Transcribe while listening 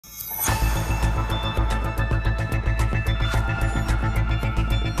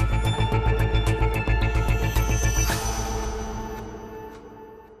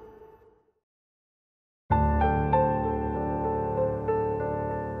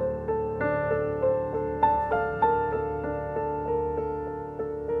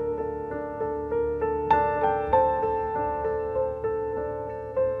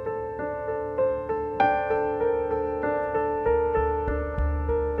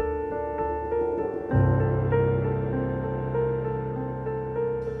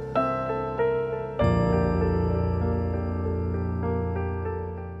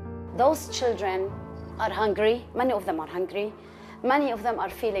Those children are hungry. Many of them are hungry. Many of them are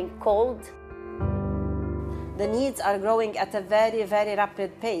feeling cold. The needs are growing at a very, very rapid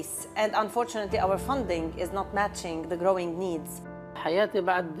pace, and unfortunately our funding is not matching the growing needs. حياتي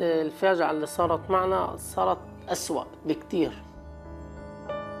بعد الفاجعة اللي صارت معنا صارت أسوأ بكتير.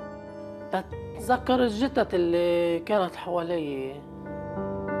 بتذكر الجثث اللي كانت حوالي.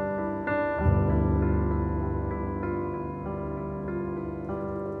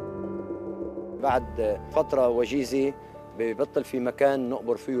 بعد فترة وجيزة ببطل في مكان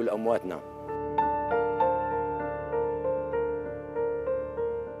نقبر فيه لأمواتنا.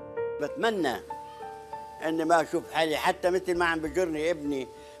 بتمنى اني ما اشوف حالي حتى مثل ما عم بجرني ابني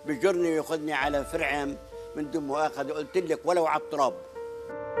بجرني وياخذني على فرعم من دون مؤاخذه، قلت لك ولو على التراب.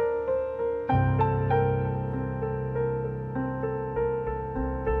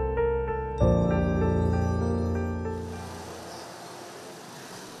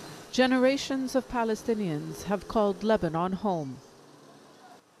 Generations of Palestinians have called Lebanon home.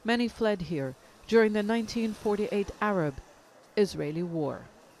 Many fled here during the 1948 Arab-Israeli war.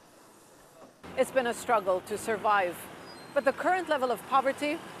 It's been a struggle to survive, but the current level of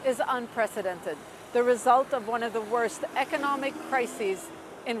poverty is unprecedented, the result of one of the worst economic crises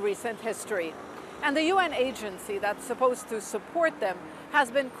in recent history. And the UN agency that's supposed to support them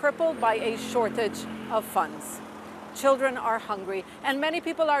has been crippled by a shortage of funds. Children are hungry, and many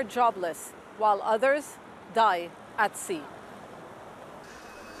people are jobless, while others die at sea.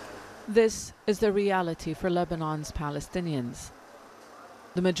 This is the reality for Lebanon's Palestinians.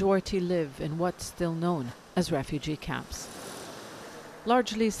 The majority live in what's still known as refugee camps.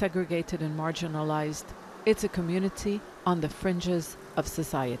 Largely segregated and marginalized, it's a community on the fringes of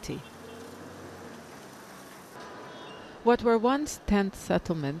society. What were once tent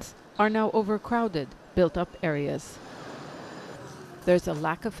settlements are now overcrowded, built-up areas. There's a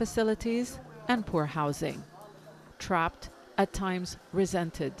lack of facilities and poor housing. Trapped, at times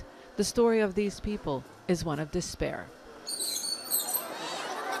resented, the story of these people is one of despair.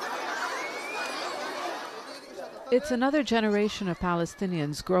 It's another generation of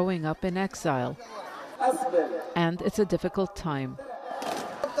Palestinians growing up in exile, and it's a difficult time.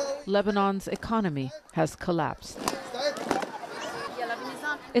 Lebanon's economy has collapsed.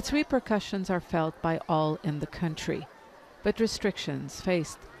 Its repercussions are felt by all in the country, but restrictions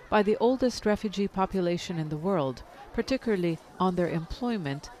faced by the oldest refugee population in the world, particularly on their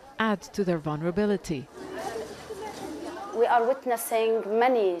employment, adds to their vulnerability. We are witnessing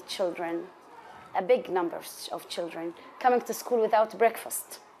many children, a big number of children, coming to school without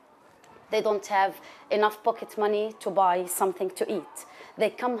breakfast. They don't have enough pocket money to buy something to eat. They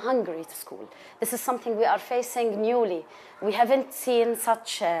come hungry to school. This is something we are facing newly. We haven't seen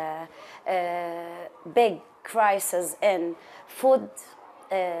such a big crisis in food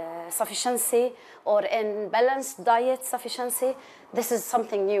sufficiency or in balanced diet sufficiency. This is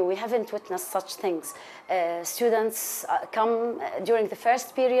something new. We haven't witnessed such things. Students come during the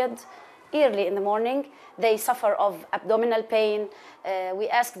first period, early in the morning. They suffer of abdominal pain. We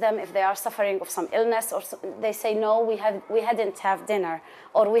ask them if they are suffering of some illness, or they say no, we hadn't have dinner,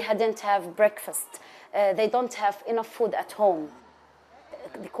 or we hadn't have breakfast. They don't have enough food at home.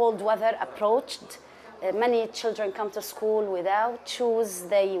 The cold weather approached. Many children come to school without shoes.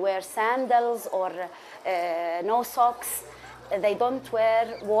 They wear sandals or no socks. They don't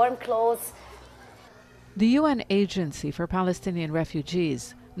wear warm clothes. The UN Agency for Palestinian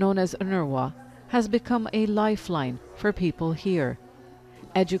Refugees, known as UNRWA, has become a lifeline for people here.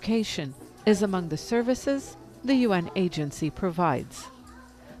 Education is among the services the UN agency provides.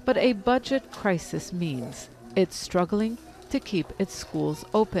 But a budget crisis means it's struggling to keep its schools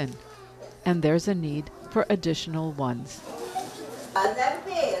open, and there's a need for additional ones.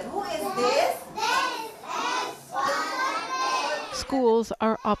 Who is this? Schools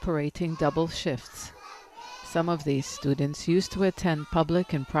are operating double shifts. Some of these students used to attend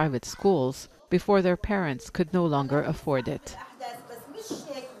public and private schools before their parents could no longer afford it.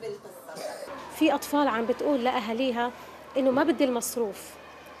 في أطفال عم بتقول لأهاليها إنه ما بدي المصروف.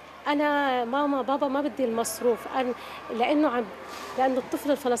 أنا ماما بابا ما بدي المصروف لأن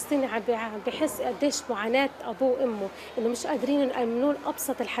الطفل الفلسطيني عم بحس قديش معاناة أبوه وأمه، إنه مش قادرين يأمنون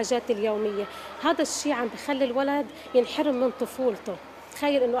أبسط الحاجات اليومية. هذا الشيء عم بخلي الولد ينحرم من طفولته.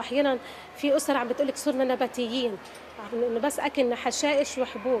 تخيل إنه أحيانا في أسر عم بتقولك صرنا نباتيين، إنه بس أكلنا حشائش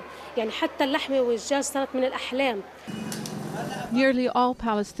وحبوب، يعني حتى اللحمة والدجاج صارت من الأحلام. Nearly all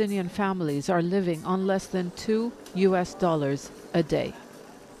Palestinian families are living on less than $2 a day.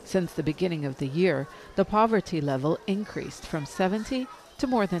 Since the beginning of the year, the poverty level increased from 70 to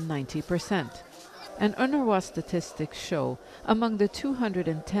more than 90%. and UNRWA statistics show among the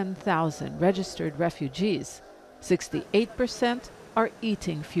 210,000 registered refugees, 68% are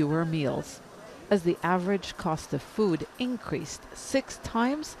eating fewer meals, as the average cost of food increased 6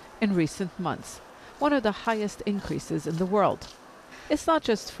 times in recent months, one of the highest increases in the world. It's not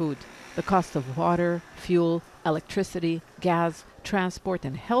just food. The cost of water, fuel, electricity, gas, transport,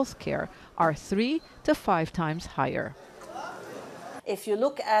 and healthcare are 3 to 5 times higher. If you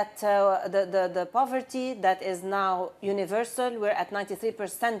look at the poverty that is now universal, we're at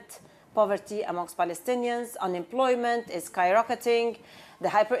 93% poverty amongst Palestinians. Unemployment is skyrocketing. The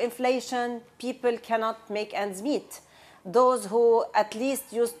hyperinflation, people cannot make ends meet. Those who at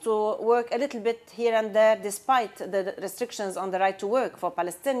least used to work a little bit here and there, despite the restrictions on the right to work for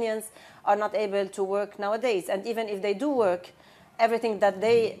Palestinians, are not able to work nowadays. And even if they do work, everything that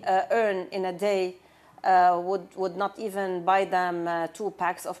they earn in a day would not even buy them 2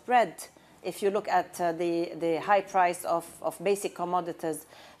 packs of bread, if you look at the high price of basic commodities.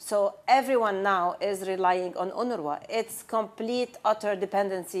 So everyone now is relying on UNRWA. It's complete, utter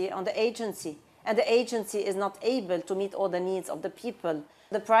dependency on the agency. And the agency is not able to meet all the needs of the people.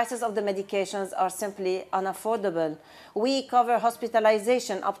 The prices of the medications are simply unaffordable. We cover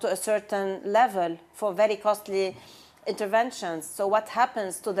hospitalization up to a certain level for very costly interventions. So what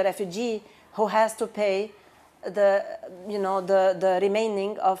happens to the refugee who has to pay the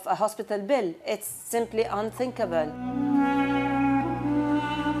remaining of a hospital bill? It's simply unthinkable.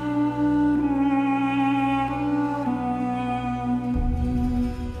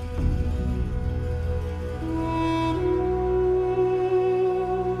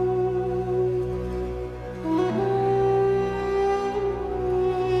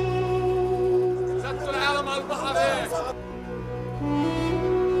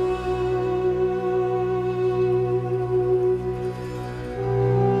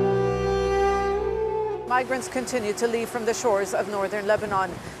 Migrants continue to leave from the shores of northern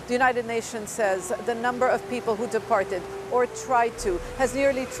Lebanon. The United Nations says the number of people who departed or tried to has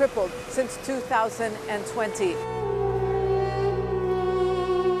nearly tripled since 2020.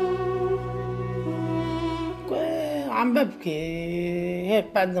 عم ببكي هيك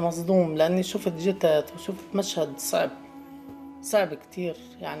بعد مصدوم لأني شفت جثث وشفت مشهد صعب كتير،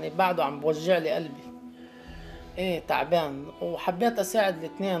 يعني بعده عم بوجع لي قلبي. ايه تعبان، وحبيت اساعد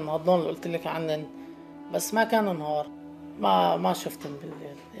الاثنين هذول اللي قلت لك عنن، بس ما كان نهار، ما شفتهم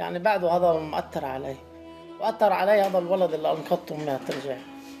بالليل، يعني بعده هذا مأثر علي، وأثر علي هذا الولد اللي أنقذته مات رجع،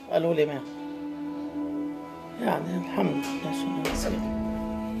 قالوا لي مات. يعني الحمد لله شو نصير.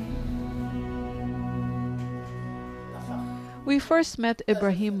 We first met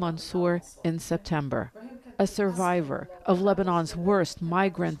Ibrahim Mansour in September, a survivor of Lebanon's worst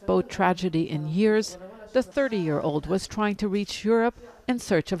migrant boat tragedy in years. The 30-year-old was trying to reach Europe in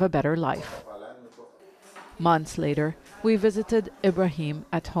search of a better life. Months later, we visited Ibrahim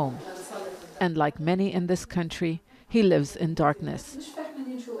at home. And like many in this country, he lives in darkness.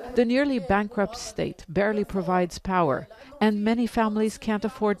 The nearly bankrupt state barely provides power, and many families can't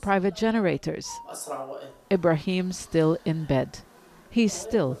afford private generators. Ibrahim's still in bed. He's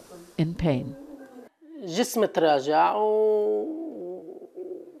still in pain. جسمي تراجع وكل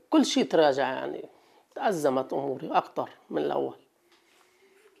شيء تراجع، يعني تأزمت أموري أكثر من الأول.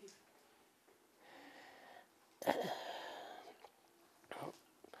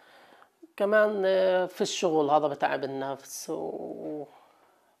 كمان في الشغل هذا بتعب النفس،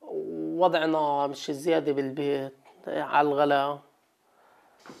 ووضعنا مش زيادة بالبيت على الغلاء.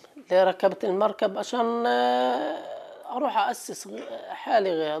 ليه ركبت المركب؟ عشان أروح أسس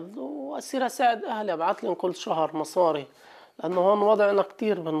حالي غيظ وأصير أساعد أهلي، أبعث لهم كل شهر مصاري، لأنه هون وضعنا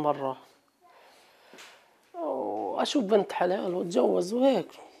كتير من برا، وأشوف بنت حلال وأتجوز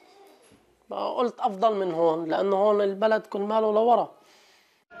وهيك. قلت أفضل من هون، لأنه هون البلد كل ماله لورا.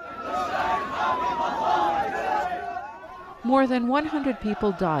 More than 100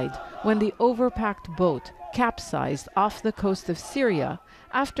 people died when the overpacked boat capsized off the coast of Syria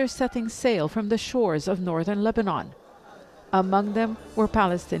after setting sail from the shores of northern Lebanon. Among them were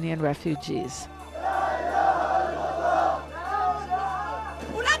Palestinian refugees.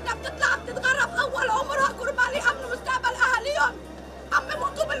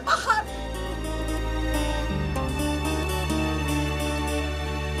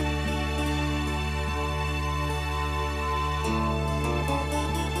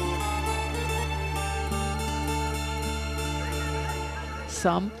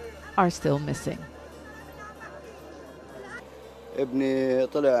 Some are still missing. ابني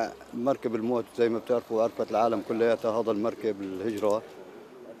طلع مركب الموت زي ما بتعرفوا، عرفت العالم كلياتها هذا المركب الهجرة،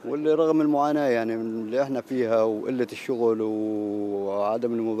 واللي رغم المعاناة يعني من اللي احنا فيها وقلة الشغل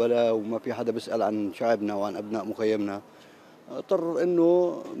وعدم المبالاة وما في حدا بيسأل عن شعبنا وعن أبناء مخيمنا، اضطر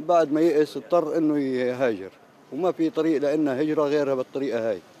إنه بعد ما يئس اضطر إنه يهاجر، وما في طريق لإنها هجرة غيرها بالطريقة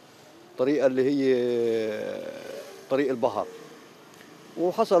هاي، الطريقة اللي هي طريق البحر.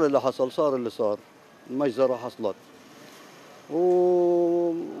 وحصل اللي حصل، صار اللي صار، المجزرة حصلت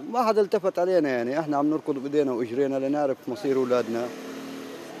وما حدا التفت علينا، يعني احنا عم نركض بايدينا واجرينا لنعرف مصير اولادنا.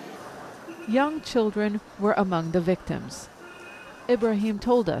 Young children were among the victims. Ibrahim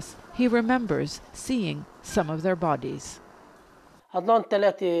told us he remembers seeing some of their bodies. هدول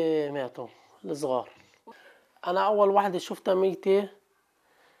 3 ماتوا الصغار. أنا أول واحدة شفتها ميتة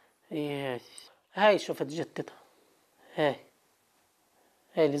هاي شفت جتتها،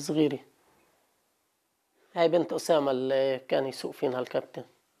 هاي الصغيرة، هاي بنت أسامة اللي كان يسوق فينا الكابتن.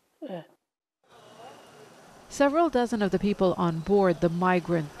 Several dozen of the people on board the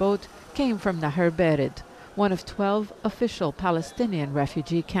migrant boat came from Nahar Bered, one of 12 official Palestinian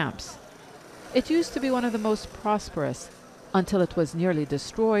refugee camps. It used to be one of the most prosperous until it was nearly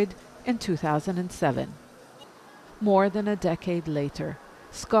destroyed in 2007. More than a decade later,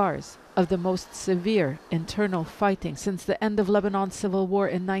 scars of the most severe internal fighting since the end of Lebanon's civil war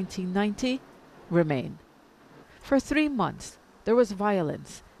in 1990 remain. For 3 months, there was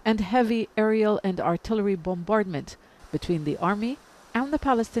violence and heavy aerial and artillery bombardment between the army and the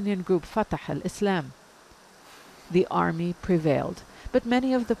Palestinian group Fatah al-Islam. The army prevailed, but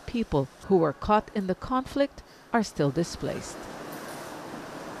many of the people who were caught in the conflict are still displaced.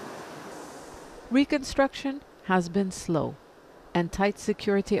 Reconstruction has been slow, and tight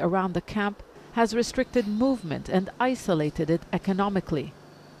security around the camp has restricted movement and isolated it economically.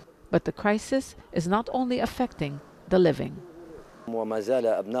 But the crisis is not only affecting the living. وما زال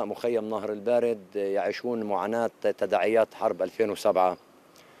أبناء مخيم نهر البارد يعيشون معاناة تداعيات حرب 2007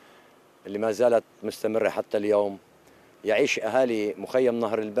 اللي ما زالت مستمرة حتى اليوم. يعيش أهالي مخيم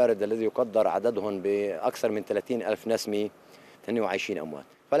نهر البارد الذي يقدر عددهم بأكثر من 30,000 نسمة هن عايشين أموات.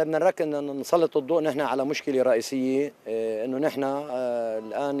 فلما نركن نسلط الضوء نحن على مشكلة رئيسية، إنه نحن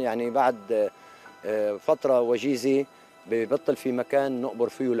الآن يعني بعد فترة وجيزة ببطل في مكان نقبر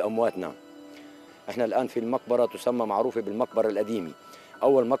فيه لأمواتنا. احنا الآن في المقبرة تسمى معروفة بالمقبرة القديمة،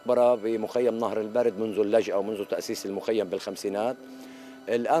 أول مقبرة بمخيم نهر البارد منذ اللجأة ومنذ تأسيس المخيم بالخمسينات.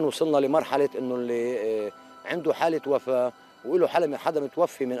 الآن وصلنا لمرحلة إنه اللي عنده حالة وفاة وله حدا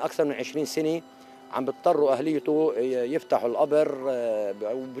متوفي من أكثر من 20 سنة عم بيضطروا أهليته يفتحوا القبر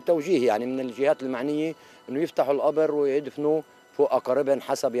بتوجيه يعني من الجهات المعنية إنه يفتحوا القبر ويدفنوا فوق أقاربهم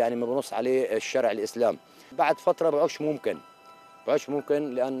حسب يعني ما بنص عليه الشرع الإسلام. بعد فترة بعوش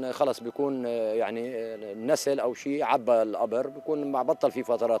ممكن لأن خلص بيكون يعني النسل أو شيء عبى القبر بيكون بطل في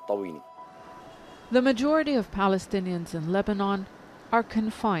فترات طويلة. The majority of Palestinians in Lebanon are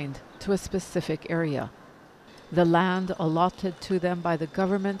confined to a specific area. The land allotted to them by the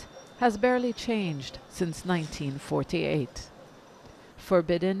government has barely changed since 1948.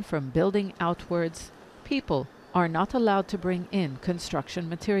 Forbidden from building outwards, people are not allowed to bring in construction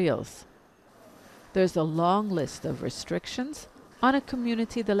materials. There's a long list of restrictions on a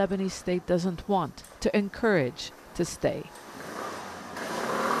community the Lebanese state doesn't want to encourage to stay.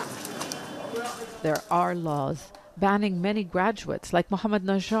 There are laws banning many graduates like Mohammed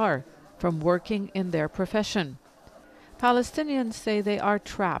Najjar from working in their profession. Palestinians say they are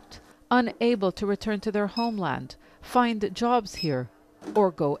trapped, unable to return to their homeland, find jobs here,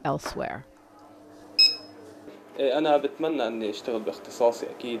 or go elsewhere. أنا بتمنى إني أشتغل باختصاصي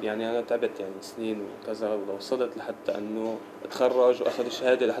أكيد، يعني أنا تعبت يعني سنين وكذا ولو وصلت لحتى إنه أتخرج وأخذ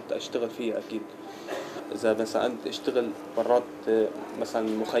شهادة لحتى أشتغل فيها أكيد. إذا مثلا أشتغل برات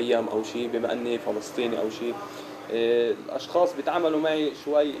مثلا مخيم أو شيء بما إني فلسطيني أو شيء، الأشخاص بيتعاملوا معي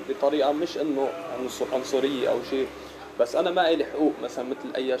شوي بطريقة مش إنه عنصرية أو شيء، بس أنا ما إلي حقوق مثلا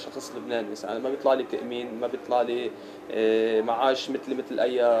مثل أي شخص لبناني. مثلا ما بيطلع لي تأمين، ما بيطلع لي معاش مثل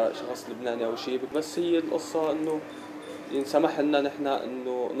أي شخص لبناني أو شيء. بس هي القصة إنه ينسمح لنا نحن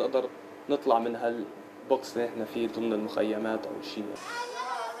إنه نقدر نطلع من هالبوكس اللي نحن فيه ضمن المخيمات أو شيء.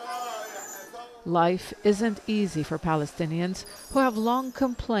 Life isn't easy for Palestinians who have long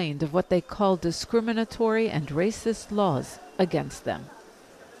complained of what they call discriminatory and racist laws against them.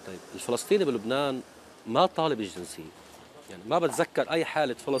 طيب الفلسطيني بلبنان ما طالب الجنسية، يعني ما بتذكر أي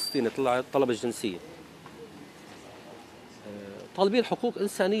حالة فلسطيني طلب الجنسية. طالبين حقوق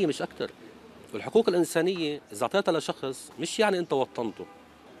إنسانية مش أكتر، والحقوق الإنسانية إذا أعطيتها لشخص مش يعني أنت وطنته،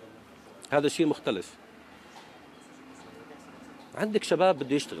 هذا شيء مختلف. عندك شباب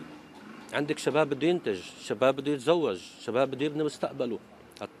بده يشتغل، عندك شباب بده ينتج، شباب بده يتزوج، شباب بده يبني مستقبله.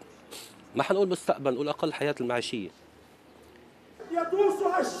 ما حنقول مستقبل، نقول أقل حياة المعيشية.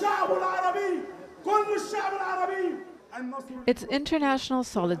 It's International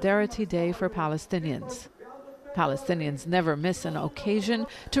Solidarity Day for Palestinians. Palestinians never miss an occasion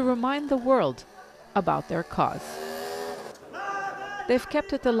to remind the world about their cause. They've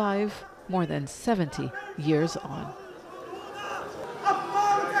kept it alive more than 70 years on.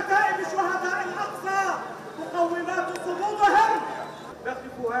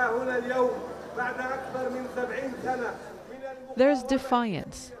 There's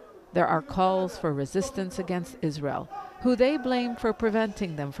defiance. There are calls for resistance against Israel, who they blame for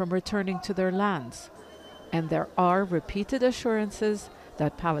preventing them from returning to their lands. And there are repeated assurances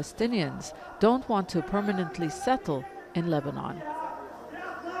that Palestinians don't want to permanently settle in Lebanon.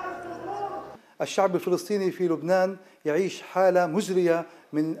 الشعب الفلسطيني في لبنان يعيش حالة مزرية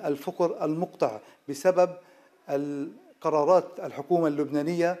من الفقر المقطع بسبب القرارات الحكومة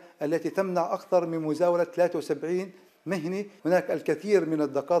اللبنانية التي تمنع أكثر من مزاولة 73 مهنة. هناك الكثير من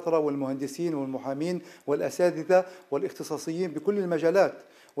الدكاترة والمهندسين والمحامين والأساتذة والاختصاصيين بكل المجالات،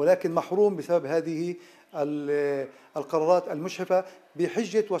 ولكن محروم بسبب هذه القرارات المشحفة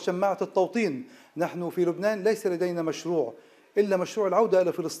بحجة وشماعة التوطين. نحن في لبنان ليس لدينا مشروع إلا مشروع العودة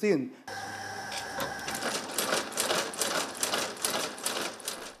إلى فلسطين.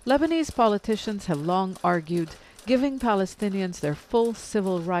 Lebanese politicians have long argued giving Palestinians their full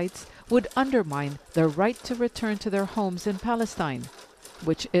civil rights would undermine their right to return to their homes in Palestine,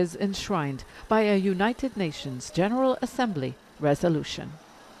 which is enshrined by a United Nations General Assembly resolution.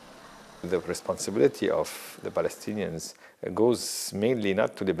 The responsibility of the Palestinians goes mainly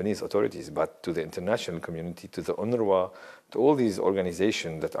not to Lebanese authorities, but to the international community, to the UNRWA, to all these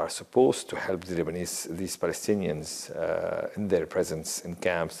organizations that are supposed to help the these Palestinians in their presence in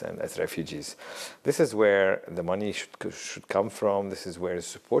camps and as refugees. This is where the money should come from. This is where the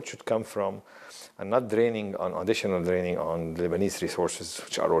support should come from, and not additional draining on Lebanese resources,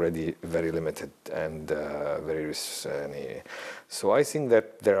 which are already very limited and very. So I think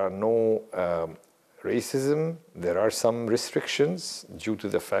that there are no racism. There are some restrictions due to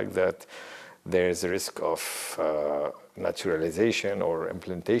the fact that there's a risk of naturalization or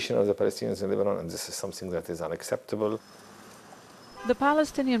implementation of the Palestinians in Lebanon, and this is something that is unacceptable. The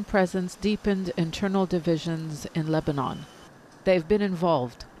Palestinian presence deepened internal divisions in Lebanon. They've been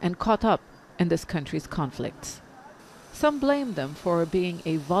involved and caught up in this country's conflicts. Some blame them for being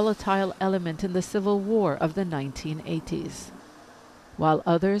a volatile element in the civil war of the 1980s, while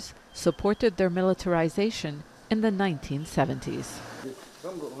others supported their militarization in the 1970s.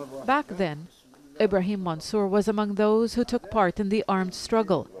 Back then, Ibrahim Mansour was among those who took part in the armed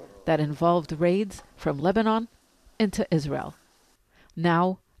struggle that involved raids from Lebanon into Israel.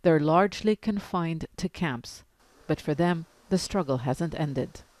 Now they're largely confined to camps, but for them the struggle hasn't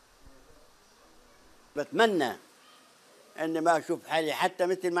ended. بتمنى اني ما اشوف حالي حتى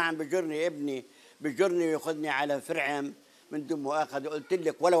مثل ما عم بجرني ابني بجرني وياخذني على فرعم من دون مؤاخذه. قلت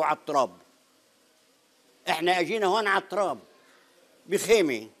لك ولو على التراب. احنا اجينا هون على التراب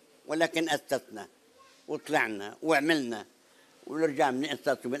بخيمه، ولكن اسسنا وطلعنا وعملنا ونرجع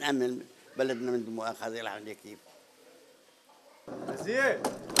بنأسس وبنأمن بلدنا من دون مؤاخذه. لحد كيف.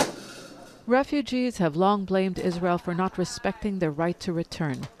 Refugees have long blamed Israel for not respecting their right to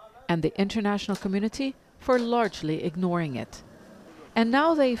return, and the international community for largely ignoring it. And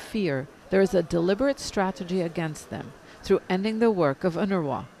now they fear there is a deliberate strategy against them through ending the work of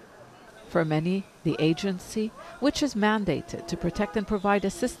UNRWA. For many, the agency, which is mandated to protect and provide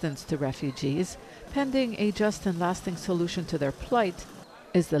assistance to refugees, pending a just and lasting solution to their plight,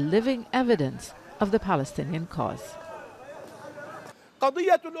 is the living evidence of the Palestinian cause.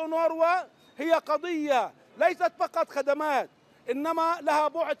 قضية الأونروا هي قضية ليست فقط خدمات، إنما لها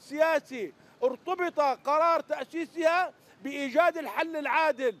بعد سياسي. ارتبط قرار تأسيسها بإيجاد الحل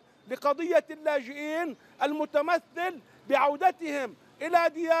العادل لقضية اللاجئين المتمثل بعودتهم إلى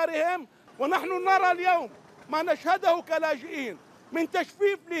ديارهم. ونحن نرى اليوم ما نشهده كلاجئين من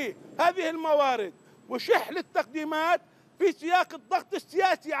تجفيف لهذه الموارد وشحن التقديمات في سياق الضغط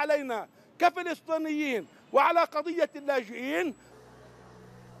السياسي علينا كفلسطينيين وعلى قضية اللاجئين.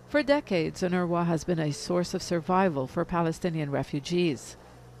 For decades, UNRWA has been a source of survival for Palestinian refugees.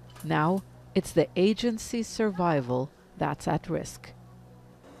 Now, it's the agency's survival that's at risk.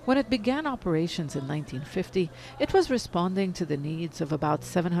 When it began operations in 1950, it was responding to the needs of about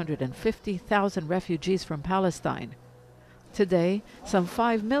 750,000 refugees from Palestine. Today, some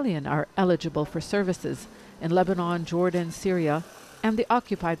 5 million are eligible for services in Lebanon, Jordan, Syria, and the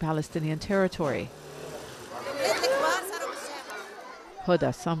occupied Palestinian territory.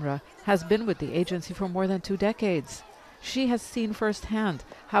 Huda Samra has been with the agency for more than 2 decades. She has seen firsthand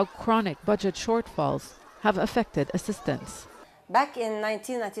how chronic budget shortfalls have affected assistance. Back in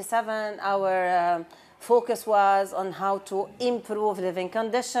 1997, our focus was on how to improve living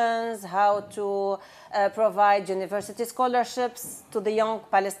conditions, how to provide university scholarships to the young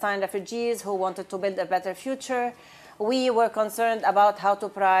Palestinian refugees who wanted to build a better future. We were concerned about how to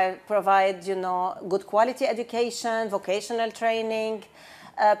provide, good quality education, vocational training,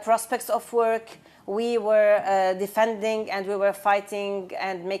 prospects of work. We were defending and we were fighting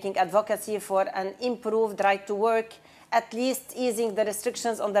and making advocacy for an improved right to work, at least easing the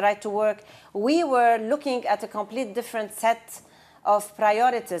restrictions on the right to work. We were looking at a complete different set of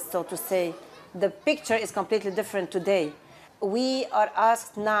priorities, so to say. The picture is completely different today. We are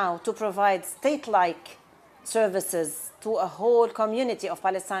asked now to provide state-like services to a whole community of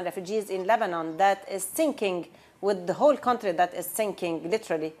Palestinian refugees in Lebanon that is sinking, with the whole country that is sinking,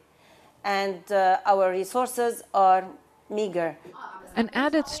 literally. And our resources are meager. An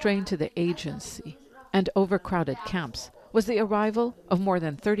added strain to the agency and overcrowded camps was the arrival of more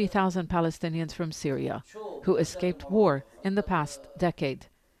than 30,000 Palestinians from Syria who escaped war in the past decade.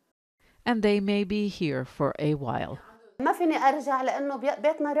 And they may be here for a while. ما فيني أرجع لأنه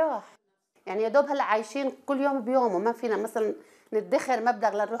بيتنا راح. يعني يا دوب هلا عايشين كل يوم بيومه، ما فينا مثلا ندخر مبلغ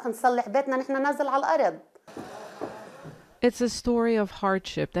لنروح نصلح بيتنا نحن نازل على الأرض. It's a story of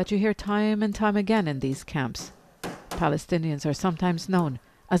hardship that you hear time and time again in these camps. Palestinians are sometimes known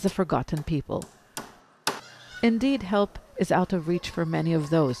as the forgotten people. Indeed, help is out of reach for many of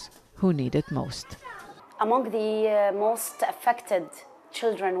those who need it most. Among the most affected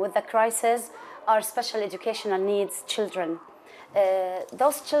children with the crisis are special educational needs children.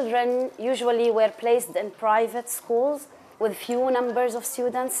 Those children usually were placed in private schools with few numbers of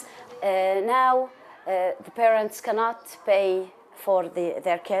students. Now the parents cannot pay for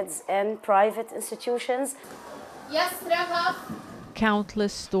their kids in private institutions. Yes,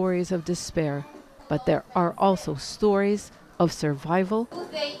 Countless stories of despair, but there are also stories of survival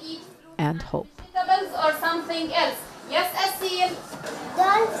and hope. Vegetables or something else. Yes, Asil.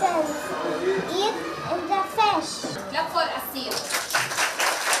 Dolphins eat the fish. Look for Asil.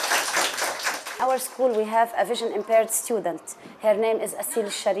 Our school, we have a vision impaired student. Her name is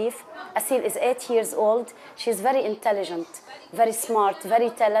Asil Sharif. Asil is 8 years old. She's very intelligent, very smart, very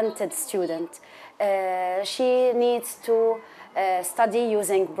talented student. She needs to study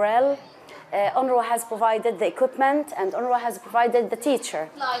using Braille. UNRWA has provided the equipment and UNRWA has provided the teacher.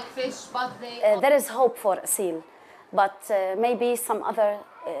 Like fish, but there is hope for Asil, but maybe some other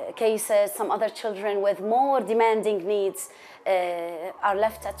cases, some other children with more demanding needs are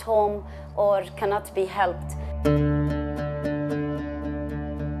left at home or cannot be helped.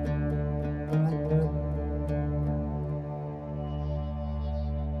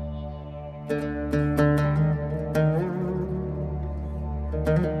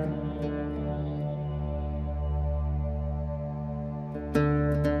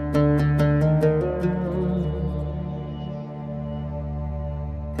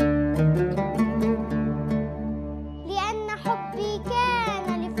 لأن حبي كان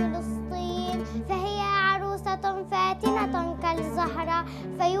لفلسطين فهي عروسة فاتنة كالزهرة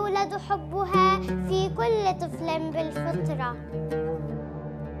فيولد حبها في كل طفل بالفطرة.